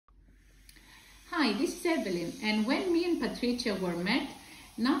Hi, this is Evelyn, and when me and Patricia were met,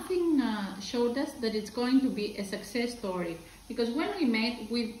 nothing showed us that it's going to be a success story, because when we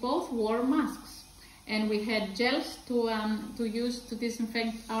met, we both wore masks and we had gels to use to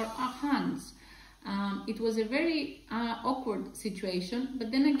disinfect our hands. It was a very awkward situation,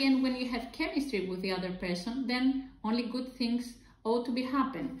 but then again, when you have chemistry with the other person, then only good things ought to be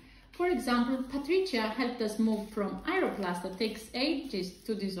happen. For example, Patricia helped us move from Aeroplast that takes ages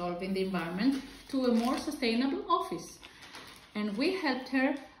to dissolve in the environment to a more sustainable office. And we helped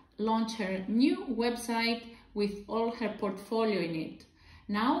her launch her new website with all her portfolio in it.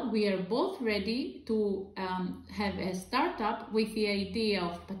 Now we are both ready to have a startup with the idea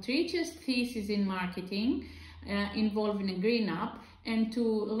of Patricia's thesis in marketing involving a green app, and to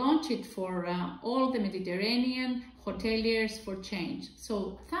launch it for all the Mediterranean hoteliers for change.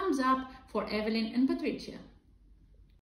 So thumbs up for Evelyn and Patricia.